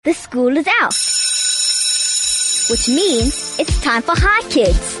The school is out, which means it's time for Hi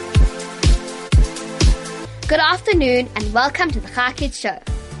Kids. Good afternoon and welcome to the Hi Kids show.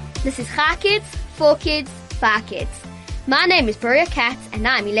 This is Hi Kids, for kids, by kids. My name is Pretorius and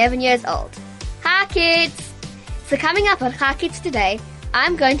I'm 11 years old. Hi Kids! So coming up on Hi Kids today,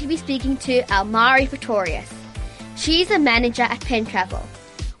 I'm going to be speaking to Elmarie Pretorius. She's a manager at Pentravel.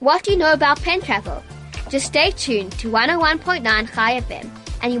 What do you know about Pentravel? Just stay tuned to 101.9 Hi FM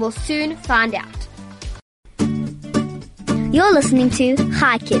and you will soon find out. You're listening to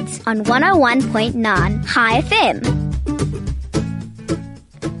Hi Kids on 101.9 Hi FM.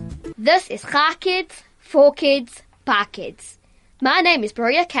 This is Hi Kids, for kids, by kids. My name is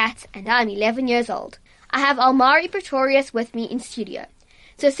Pretorius and I'm 11 years old. I have Elmarie Pretorius with me in studio.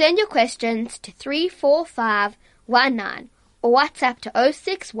 So send your questions to 34519 or WhatsApp to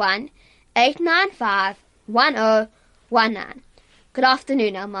 061 895 1019. Good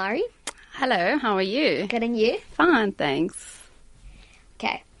afternoon, Elmarie. Hello, how are you? Good, and you? Fine, thanks.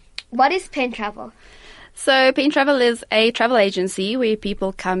 Okay. What is Pentravel? So Pentravel is a travel agency where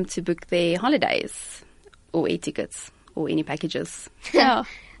people come to book their holidays or e-tickets or any packages. Yeah.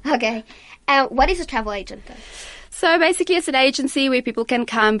 Okay. What is a travel agent then? So basically it's an agency where people can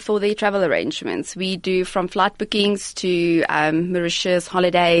come for their travel arrangements. We do from flight bookings to Mauritius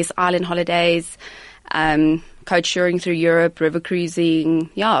holidays, island holidays, coach sharing through Europe, river cruising.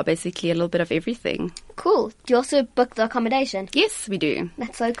 Yeah, basically a little bit of everything. Cool. Do you also book the accommodation? Yes, we do.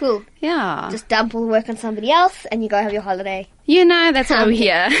 That's so cool. Yeah. Just dump all the work on somebody else and you go have your holiday. You know, that's why we're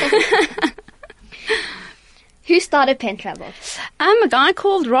here. Who started Pentravel? A guy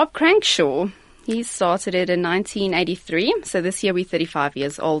called Rob Crankshaw. He started it in 1983. So this year we're 35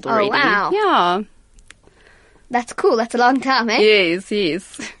 years old already. Oh, wow. Yeah. That's cool. That's a long time, eh? Yes.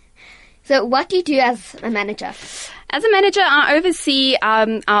 So what do you do as a manager? As a manager, I oversee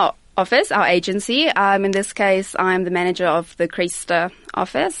our office, our agency. In this case, I'm the manager of the Cresta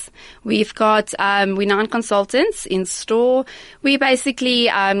office. We've got, we're 9 consultants in store. We basically,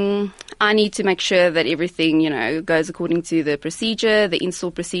 I need to make sure that everything, goes according to the procedure, the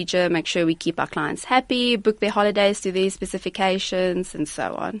install procedure, make sure we keep our clients happy, book their holidays to their specifications, and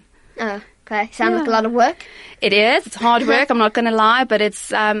so on. Oh, okay. Sounds like a lot of work. It is. It's hard work, I'm not going to lie, but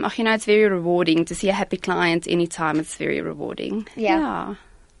it's, it's very rewarding to see a happy client anytime. It's very rewarding. Yeah.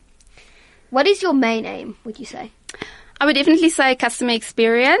 What is your main aim, would you say? I would definitely say customer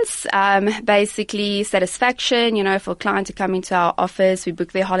experience, basically satisfaction, for a client to come into our office. We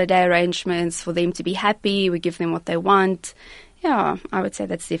book their holiday arrangements for them to be happy. We give them what they want. Yeah, I would say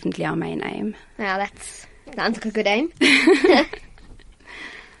that's definitely our main aim. Wow, that sounds like a good aim.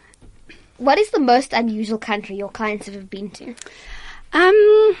 What is the most unusual country your clients have ever been to?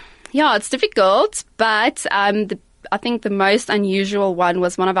 It's difficult, but I think the most unusual one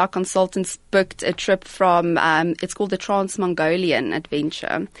was one of our consultants booked a trip from, it's called the Trans-Mongolian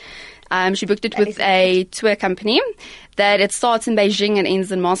Adventure. She booked it with a tour company that it starts in Beijing and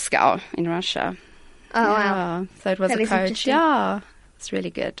ends in Moscow in Russia. Oh, wow. So it was a coach. Yeah, it's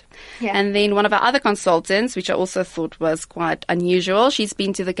really good. Yeah. And then one of our other consultants, which I also thought was quite unusual, she's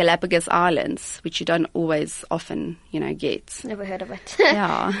been to the Galapagos Islands, which you don't always often, get. Never heard of it.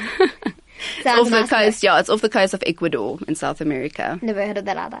 Yeah. It's off the coast, it's off the coast of Ecuador in South America. Never heard of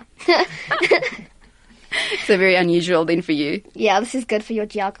that either. So very unusual then for you. Yeah, this is good for your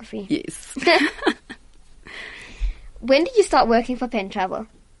geography. Yes. When did you start working for Pentravel?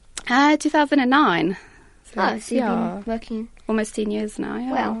 2009. So you've been working almost 10 years now.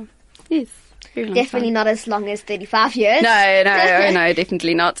 Yeah. Wow. Yes. Very long definitely time. Not as long as 35 years. No,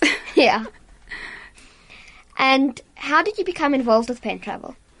 definitely not. Yeah. And how did you become involved with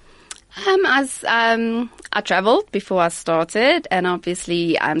Pentravel? I travelled before I started and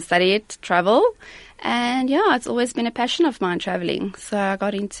obviously studied travel. And it's always been a passion of mine, travelling. So I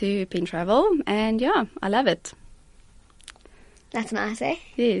got into Pentravel and I love it. That's nice, eh?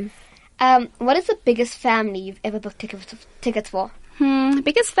 Yes. What is the biggest family you've ever booked tickets for?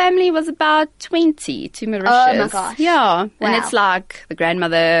 Biggest family was about 20 to Mauritius. Oh my gosh. Yeah. Wow. And it's like the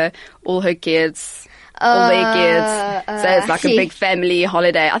grandmother, all her kids, all their kids. So it's like a big family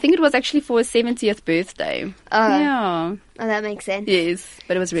holiday. I think it was actually for his 70th birthday. Oh, that makes sense. Yes,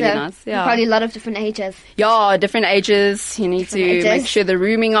 but it was really nice. Yeah. Probably a lot of different ages. Yeah, different ages. You need to make sure the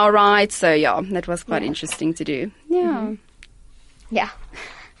rooming are right. So that was quite interesting to do. Yeah. Mm-hmm. Yeah.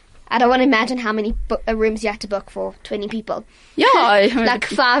 I don't want to imagine how many rooms you have to book for 20 people. Yeah. Like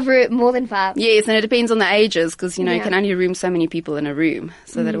 5 more than 5. Yes, and it depends on the ages because, you can only room so many people in a room.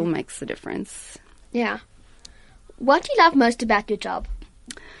 So that all makes the difference. Yeah. What do you love most about your job?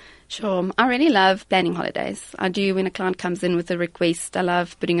 Sure. I really love planning holidays. I do when a client comes in with a request. I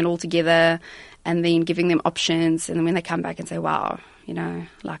love putting it all together and then giving them options. And then when they come back and say, wow,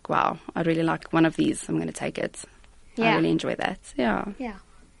 wow, I really like one of these, I'm going to take it. Yeah. I really enjoy that. Yeah. Yeah.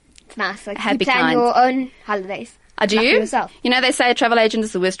 It's nice. Like, Happy you plan client. your own holidays. I do. Like for yourself. They say a travel agent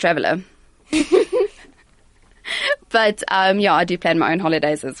is the worst traveller. But, I do plan my own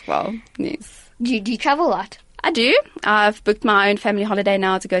holidays as well. Yes. Do you travel a lot? I do. I've booked my own family holiday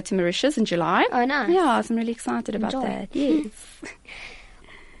now to go to Mauritius in July. Oh, nice. Yeah, so I'm really excited about Enjoy. that. Yes.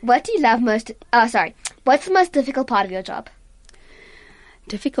 What do you love most? Oh, sorry. What's the most difficult part of your job?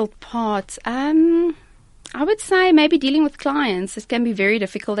 Difficult part? I would say maybe dealing with clients. It can be very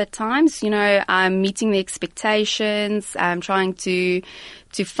difficult at times. Meeting the expectations, trying to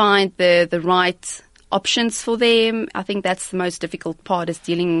find the right options for them. I think that's the most difficult part, is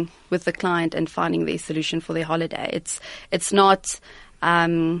dealing with the client and finding their solution for their holiday. It's not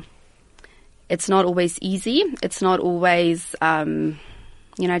always easy. It's not always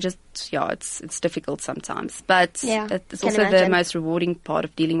it's difficult sometimes. But it's also the most rewarding part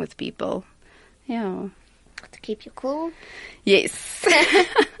of dealing with people. Yeah. To keep you cool. Yes.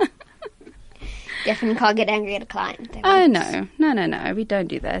 Definitely can't get angry at a client. Oh, no. No. We don't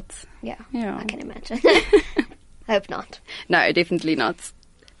do that. Yeah. I can imagine. Hope not. No, definitely not.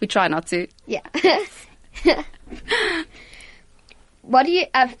 We try not to. Yeah. What do you...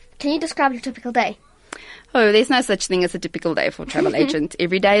 can you describe your typical day? Oh, there's no such thing as a typical day for a travel agent.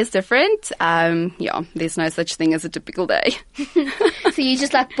 Every day is different. There's no such thing as a typical day. So you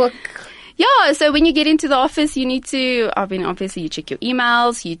just book... Yeah, so when you get into the office, you need to, obviously you check your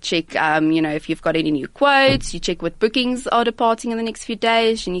emails, you check, if you've got any new quotes, you check what bookings are departing in the next few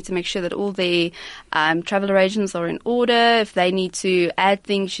days. You need to make sure that all the travel arrangements are in order. If they need to add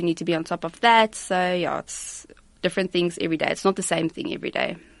things, you need to be on top of that. So, it's different things every day. It's not the same thing every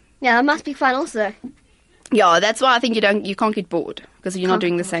day. Yeah, that must be fun also. Yeah, that's why I think you can't get bored, because you're not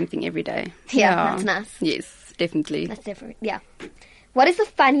doing the same thing every day. Yeah, that's nice. Yes, definitely. That's different, yeah. What is the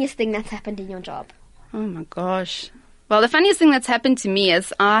funniest thing that's happened in your job? Oh, my gosh. Well, the funniest thing that's happened to me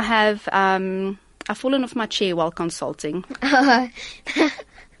is I've fallen off my chair while consulting.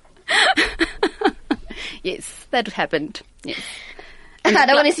 Yes, that happened. Yes. I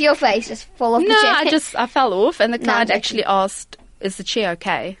don't want to see your face just fall off the chair. No, I fell off, and the client actually asked, is the chair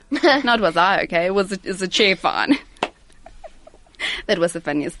okay? Not was I okay, is the chair fine? That was the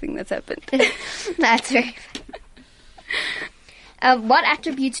funniest thing that's happened. That's very funny. What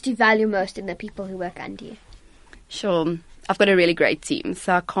attributes do you value most in the people who work under you? Sure. I've got a really great team,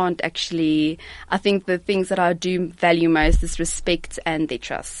 so I think the things that I do value most is respect and their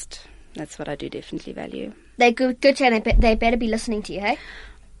trust. That's what I do definitely value. They're good and they better be listening to you, hey?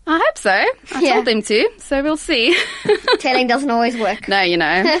 I hope so. I told them to, so we'll see. Telling doesn't always work. No,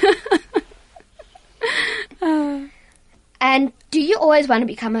 And do you always want to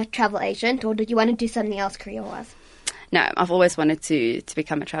become a travel agent, or did you want to do something else career-wise? No, I've always wanted to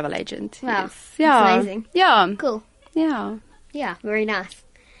become a travel agent. Wow. Yes. Yeah. That's amazing. Yeah. Cool. Yeah. Yeah, very nice.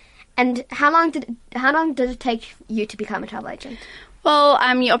 And how long did it take you to become a travel agent? Well,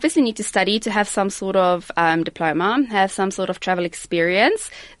 you obviously need to study to have some sort of diploma, have some sort of travel experience.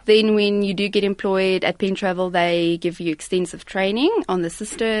 Then when you do get employed at Pentravel, they give you extensive training on the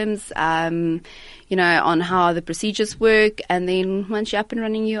systems, on how the procedures work. And then once you're up and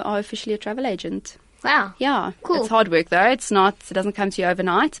running, you are officially a travel agent. Wow. Yeah. Cool. It's hard work, though. It doesn't come to you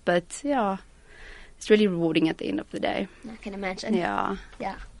overnight, but yeah, it's really rewarding at the end of the day. I can imagine. Yeah.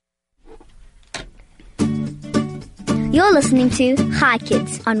 Yeah. You're listening to Hi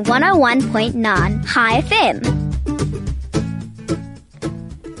Kids on 101.9 Hi FM.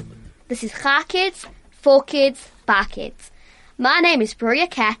 This is Hi Kids, for kids, by kids. My name is Pretorius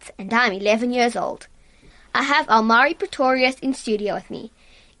Kat and I'm 11 years old. I have Elmarie Pretorius in studio with me.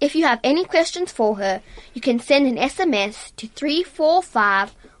 If you have any questions for her, you can send an SMS to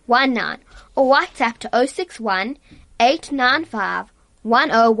 34519 or WhatsApp to 061 895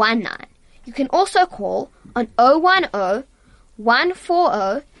 1019. You can also call on 010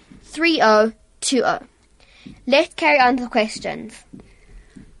 140 3020. Let's carry on to the questions.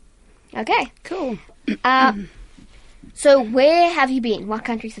 Okay. Cool. So where have you been? What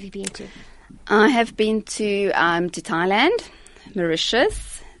countries have you been to? I have been to Thailand,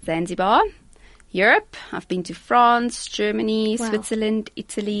 Mauritius, Zanzibar, Europe. I've been to France, Germany, Wow. Switzerland,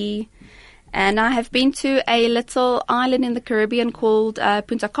 Italy, and I have been to a little island in the Caribbean called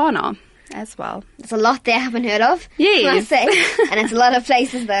Punta Cana as well. There's a lot there I haven't heard of. Yes. I must say. And it's a lot of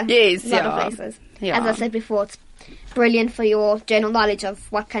places there. Yes, a lot yeah. of places. Yeah. As I said before, it's brilliant for your general knowledge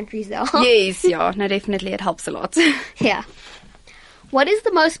of what countries there are. Yes, yeah. No, definitely it helps a lot. Yeah. What is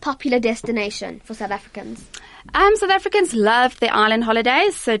the most popular destination for South Africans? South Africans love their island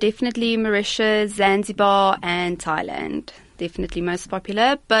holidays, so definitely Mauritius, Zanzibar and Thailand. Definitely most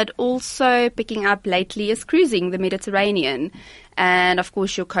popular, but also picking up lately is cruising the Mediterranean and, of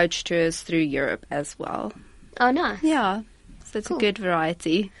course, your coach tours through Europe as well. Oh, nice. Yeah, so it's a good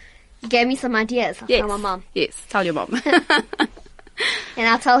variety. You gave me some ideas. I'll tell my mom. Yes, tell your mom. And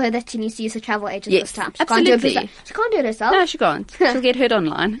I'll tell her that she needs to use a travel agent this time. She absolutely. She can't do it herself. No, she can't. She'll get hurt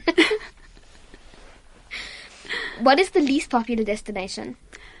online. What is the least popular destination?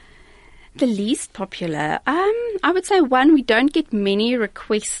 The least popular? I would say one we don't get many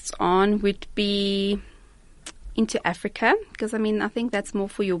requests on would be into Africa, because, I think that's more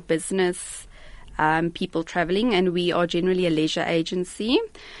for your business people traveling, and we are generally a leisure agency.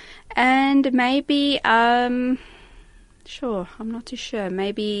 And maybe, I'm not too sure.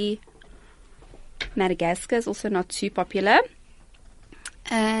 Maybe Madagascar is also not too popular.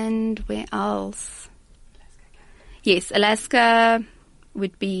 And where else? Yes, Alaska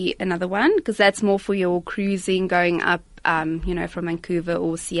would be another one, because that's more for your cruising going up, from Vancouver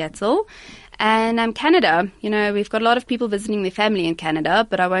or Seattle. And Canada, we've got a lot of people visiting their family in Canada,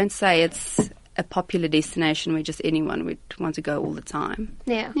 but I won't say it's a popular destination where just anyone would want to go all the time.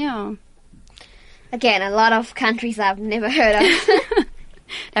 Yeah. Yeah. Again, a lot of countries I've never heard of.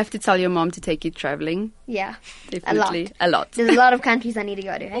 I have to tell your mom to take you traveling. Yeah. Definitely. A lot. There's a lot of countries I need to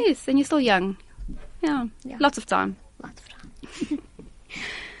go to, hey? Yes, and you're still young. Yeah. Lots of time. Lots of time.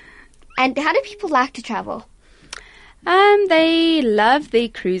 And how do people like to travel? They love their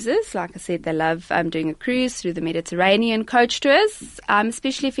cruises. Like I said, they love doing a cruise through the Mediterranean, coach tours,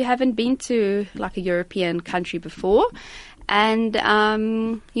 especially if you haven't been to like a European country before. And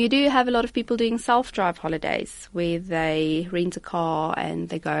you do have a lot of people doing self-drive holidays where they rent a car and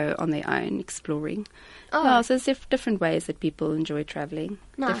they go on their own exploring. Oh, so there's different ways that people enjoy traveling.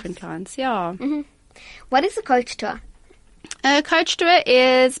 Nice. Different kinds, yeah. Mm-hmm. What is a coach tour? A coach tour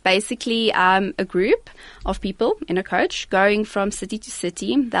is basically a group of people in a coach going from city to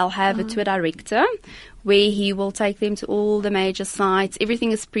city. They'll have a tour director where he will take them to all the major sites.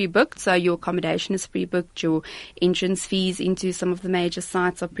 Everything is pre-booked, so your accommodation is pre-booked. Your entrance fees into some of the major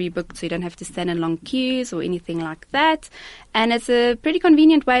sites are pre-booked, so you don't have to stand in long queues or anything like that. And it's a pretty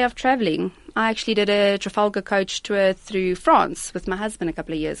convenient way of traveling. I actually did a Trafalgar coach tour through France with my husband a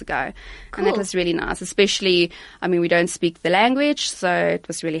couple of years ago. Cool. And that was really nice, especially, we don't speak the language, so it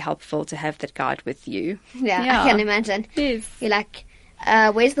was really helpful to have that guide with you. Yeah. I can imagine. Yes. You're like,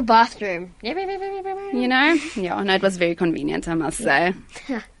 where's the bathroom? Yeah, no, it was very convenient, I must say.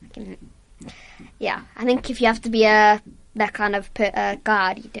 Yeah, I think if you have to be that kind of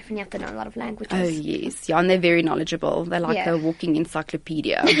guide, you definitely have to know a lot of languages. Oh, yes. Yeah, and they're very knowledgeable. They're like a walking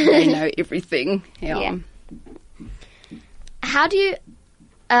encyclopedia. They know everything. Yeah. How do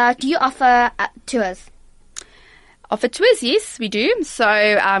you offer tours? Offer tours, yes, we do.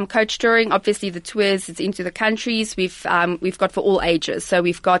 So coach touring, obviously the tours, it's into the countries. We've got for all ages. So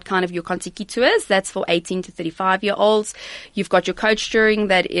we've got kind of your Kontiki tours, that's for 18 to 35-year-olds. You've got your coach touring,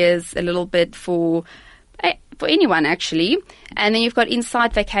 that is a little bit for anyone, actually. And then you've got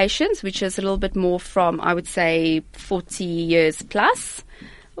inside vacations, which is a little bit more from, I would say, 40 years plus.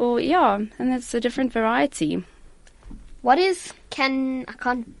 And it's a different variety. What is, I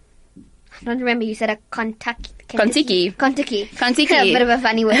don't remember, you said a Kontiki. A bit of a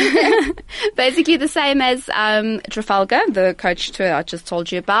funny word. Basically the same as Trafalgar, the coach tour I just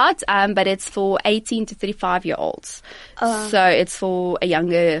told you about, but it's for 18 to 35-year-olds. So it's for the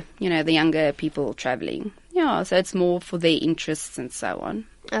younger people traveling. Yeah, so it's more for their interests and so on.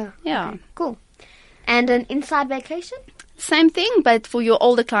 Oh, yeah. Okay, cool. And an inside vacation? Same thing, but for your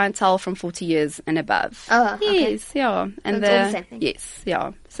older clientele from 40 years and above. Oh, okay. Yes, yeah. And so it's all the same thing? Yes,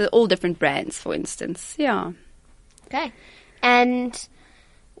 yeah. So all different brands, for instance. Yeah. Okay. And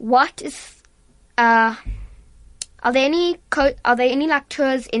what is are there any like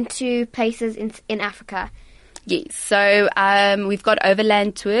tours into places in Africa? Yes, so we've got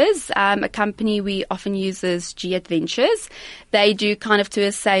overland tours. A company we often use is G Adventures. They do kind of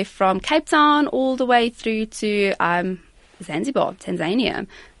tours, say, from Cape Town all the way through to Zanzibar, Tanzania,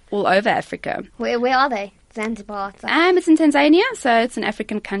 all over Africa. Where are they? Zanzibar? It's in Tanzania, so it's an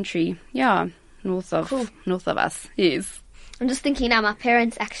African country. Yeah, north of us. Yes. I'm just thinking now, my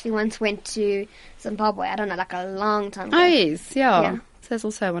parents actually once went to Zimbabwe. I don't know, like a long time ago. Oh, yes, yeah. So it's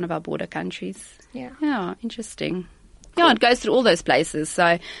also one of our border countries. Yeah. Yeah, interesting. Cool. Yeah, it goes through all those places. So,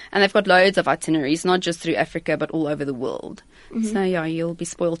 and they've got loads of itineraries, not just through Africa, but all over the world. Mm-hmm. So, yeah, you'll be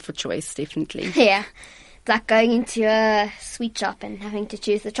spoiled for choice, definitely. Yeah. It's like going into a sweet shop and having to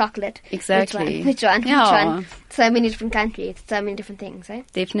choose the chocolate. Exactly. Which one? Yeah. Which one? So many different countries, so many different things, eh?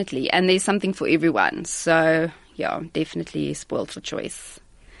 Definitely. And there's something for everyone. So, yeah, definitely spoiled for choice.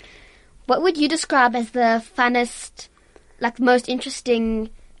 What would you describe as the funnest, like the most interesting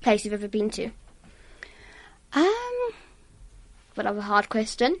place you've ever been to? Bit of a hard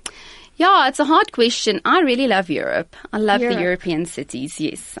question. Yeah, it's a hard question. I really love Europe. I love Europe. the European cities.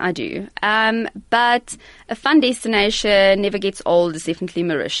 Yes, I do. But a fun destination never gets old is definitely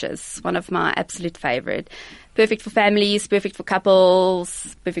Mauritius. One of my absolute favorite. Perfect for families, perfect for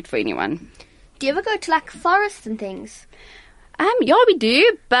couples, perfect for anyone. Do you ever go to like forests and things? Yeah, we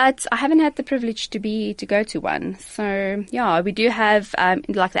do, but I haven't had the privilege to go to one. So, yeah, we do have,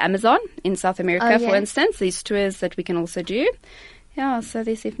 like the Amazon in South America, for instance. There's tours that we can also do. Yeah, so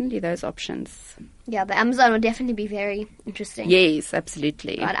there's definitely those options. Yeah, the Amazon would definitely be very interesting. Yes,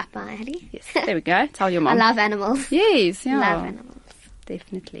 absolutely. Right up my alley. Yes, there we go. Tell your mom. I love animals. Yes, yeah. Love animals.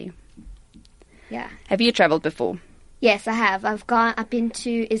 Definitely. Yeah. Have you travelled before? Yes, I have. I've been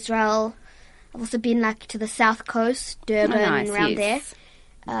to Israel. I've also been like to the south coast, Durban, nice, around yes.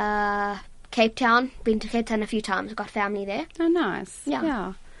 there. Cape Town. Been to Cape Town a few times. I've got family there. Oh, nice.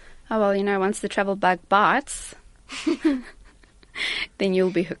 Yeah. Oh, well, once the travel bug bites, then you'll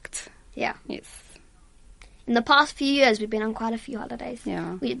be hooked. Yeah. Yes. In the past few years, we've been on quite a few holidays.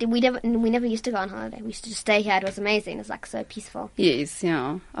 Yeah. We never used to go on holiday. We used to just stay here. It was amazing. It was like so peaceful. Yes,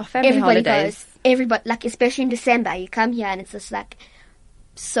 yeah. Our family Everybody holidays. goes. Everybody, like especially in December, you come here and it's just like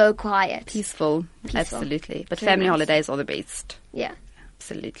so quiet. Peaceful. Absolutely. But Very family nice. holidays are the best. Yeah.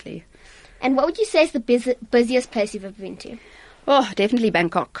 Absolutely. And what would you say is the busiest place you've ever been to? Oh, definitely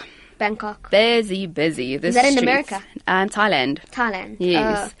Bangkok. Bangkok. Busy. Is that in America? Thailand. Thailand.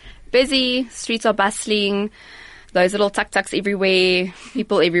 Yes. Busy. Streets are bustling. Those little tuk-tuks everywhere.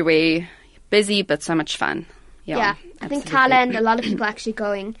 People everywhere. Busy, but so much fun. Yeah. I think absolutely. Thailand, a lot of people are actually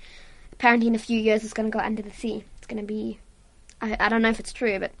going. Apparently in a few years it's going to go under the sea. It's going to be... I don't know if it's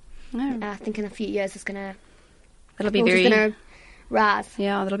true, but No. I think in a few years it's going to... That'll be It's very... going to rise.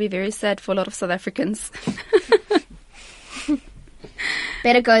 Yeah, that'll be very sad for a lot of South Africans.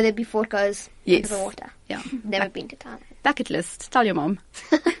 Better go there before it goes Yes. under the water. Yeah. Never been to Thailand. Bucket list. Tell your mom.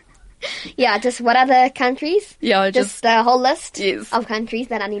 Yeah, just what other countries? Yeah, Just a whole list Yes. of countries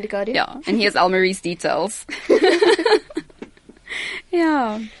that I need to go to. Yeah, and here's Elmarie's details.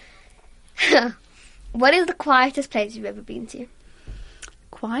 Yeah. What is the quietest place you've ever been to?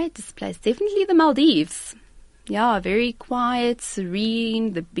 Quietest place. Definitely the Maldives. Yeah, very quiet,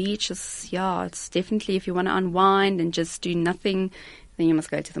 serene. The beach is, it's definitely if you want to unwind and just do nothing, then you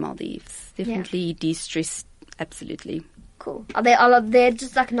must go to the Maldives. Definitely de-stress, absolutely. Cool. Are there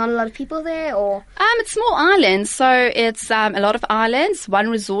just like not a lot of people there, or? It's small islands, so it's a lot of islands. One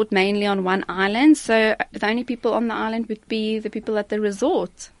resort mainly on one island, so the only people on the island would be the people at the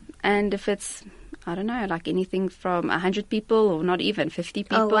resort. And if it's, I don't know, like anything from 100 people or not even 50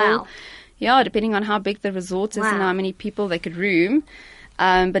 people. Oh, wow. Yeah, depending on how big the resort is and Wow. how many people they could room.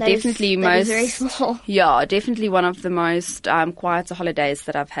 But That is- definitely that most... is very small. Yeah, definitely one of the most quieter holidays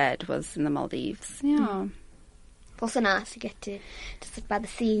that I've had was in the Maldives. Yeah. Also nice to get to sit by the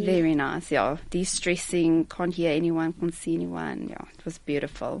sea. Very nice, yeah. De-stressing, can't hear anyone, can't see anyone. Yeah, it was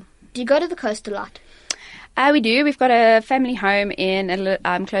beautiful. Do you go to the coast a lot? We do. We've got a family home in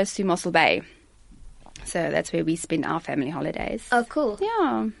close to Mossel Bay. So that's where we spend our family holidays. Oh, cool.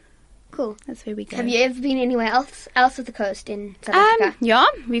 Yeah, Cool. that's where we go. Have you ever been anywhere else of the coast in South Africa? Yeah,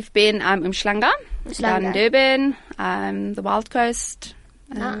 we've been Umhlanga, down in Umhlanga. Durban, the Wild Coast.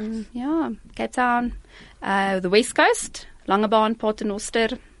 Nice. Yeah, Cape Town, the West Coast, Langebaan,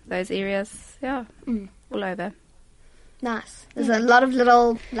 Paternoster, those areas. Yeah, all over. Nice. There's a lot of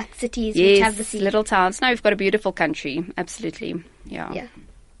little like cities which have the Yes, sea. little towns. No, we've got a beautiful country. Absolutely. Yeah.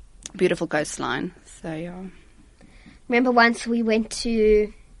 Beautiful coastline. So, yeah. Remember once we went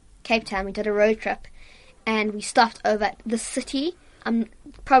to Cape Town, we did a road trip, and we stopped over at the city.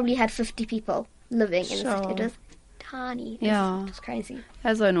 Probably had 50 people living in the city. It was tiny. It was crazy.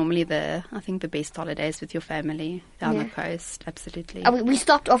 Those are normally I think the best holidays with your family down the coast. Absolutely. We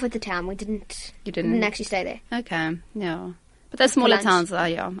stopped off at the town. We didn't. You didn't? Didn't actually stay there. Okay, yeah. But those smaller lunch. towns are,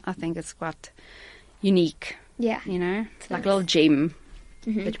 I think it's quite unique. Yeah. It's like a little gem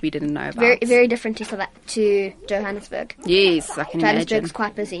that we didn't know about. Very, very different to Johannesburg. Yes, I can imagine. Johannesburg's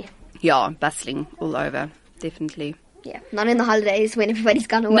quite busy. Yeah, bustling all over, definitely. Yeah, not in the holidays when everybody's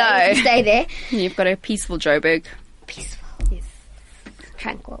gone away. No. You can stay there. You've got a peaceful Joburg. Peaceful. Yes.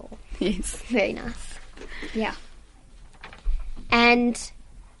 Tranquil. Yes. Very nice. Yeah. And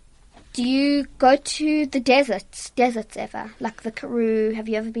Do you go to the deserts ever? Like the Karoo? Have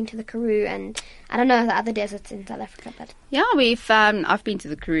you ever been to the Karoo? And I don't know the other deserts in South Africa, but... Yeah, I've been to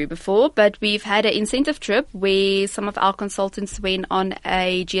the Karoo before, but we've had an incentive trip where some of our consultants went on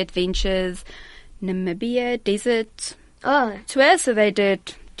a G Adventures Namibia desert tour. So they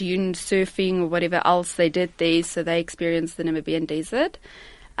did dune surfing or whatever else they did there. So they experienced the Namibian desert.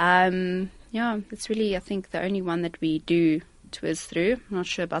 Yeah, it's really, I think, the only one that we do tours through. I'm not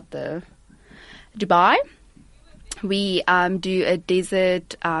sure about the Dubai. We do a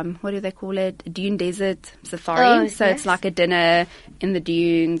desert, what do they call it? Dune desert safari. So yes. It's like a dinner in the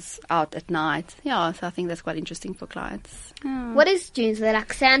dunes out at night. Yeah, so I think that's quite interesting for clients. Yeah. What is dunes? They're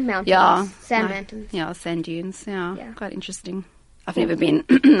like sand mountains? Yeah. Sand mountains. Yeah, sand dunes. Yeah. Quite interesting. I've never been.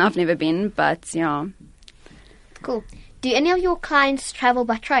 I've never been, but yeah. Cool. Do any of your clients travel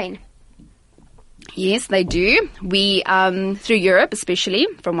by train? Yes, they do. We, through Europe especially,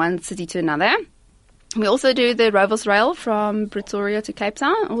 from one city to another. We also do the Rovers Rail from Pretorius to Cape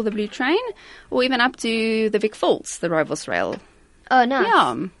Town, or the Blue Train, or even up to the Vic Falls, the Rovers Rail. Oh, nice.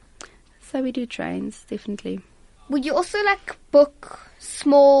 Yeah. So we do trains, definitely. Would you also book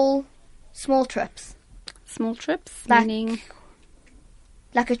small trips? Small trips, Like- meaning...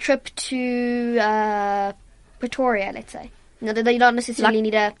 Like a trip to Pretoria, let's say. No, you don't necessarily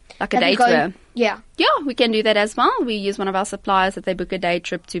need a... Like a day tour. Yeah. Yeah, we can do that as well. We use one of our suppliers that they book a day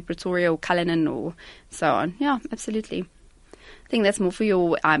trip to Pretoria or Cullinan or so on. Yeah, absolutely. I think that's more for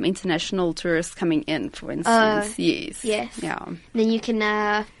your international tourists coming in, for instance. Yes. Yes. Yeah. Then you can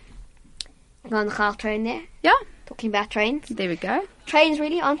go on the car train there. Yeah, Talking about trains. there we go. Trains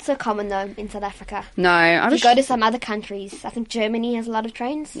really aren't so common, though, in South Africa. No, I If wish... you go to some other countries, I think Germany has a lot of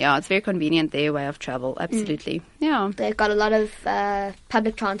trains. Yeah, it's very convenient, their way of travel. Absolutely. Yeah. They've got a lot of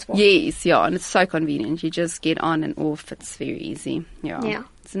public transport. Yes, yeah, and it's so convenient. You just get on and off. It's very easy. Yeah. Yeah.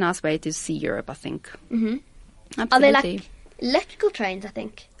 It's a nice way to see Europe, I think. Mm-hmm. Absolutely. Are they like electrical trains, I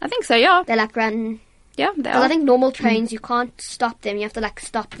think? I think so, yeah. They're run... Yeah, they Because are. I think normal trains, you can't stop them. You have to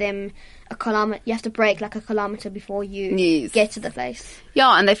stop them a kilometer. You have to brake a kilometer before you Yes. get to the place.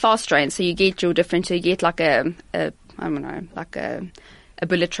 Yeah, and they're fast trains, so you get your different... So you get I don't know, a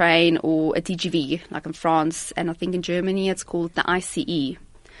bullet train or a TGV, like in France, and I think in Germany it's called the ICE.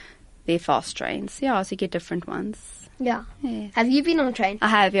 They're fast trains. Yeah, so you get different ones. Yeah. Yeah. Have you been on a train? I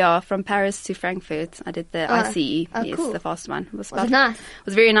have, yeah, from Paris to Frankfurt. I did the ICE. Yes, cool. the fast one. Was it nice? It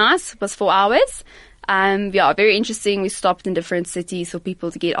was very nice. It was 4 hours. Yeah, very interesting. We stopped in different cities for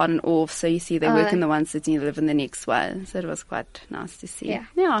people to get on and off. So you see they work in the one city and live in the next one. So it was quite nice to see. Yeah.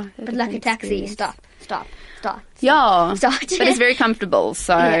 Yeah. But like a taxi, experience. stop. Yeah. Start. But it's very comfortable.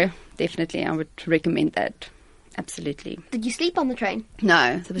 So Yeah. definitely I would recommend that. Absolutely. Did you sleep on the train?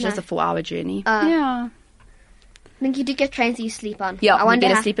 No, so it was just a 4-hour journey. Yeah. I think you do get trains that you sleep on. Yeah, I we wonder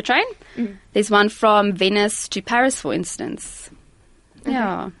get a how- sleeper train. There's one from Venice to Paris, for instance.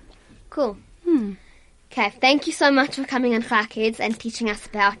 Yeah. Cool. Okay, thank you so much for coming on Far Kids and teaching us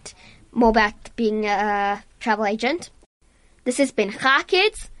more about being a travel agent. This has been Far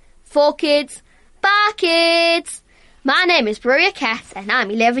Kids, for Kids, Bar Kids. My name is Pretorius Katz and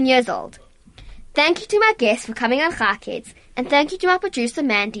I'm 11 years old. Thank you to my guests for coming on Far Kids, and thank you to my producer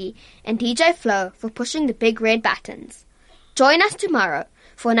Mandy and DJ Flo for pushing the big red buttons. Join us tomorrow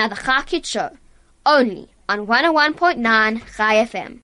for another Far Kids show, only on 101.9 Chai FM.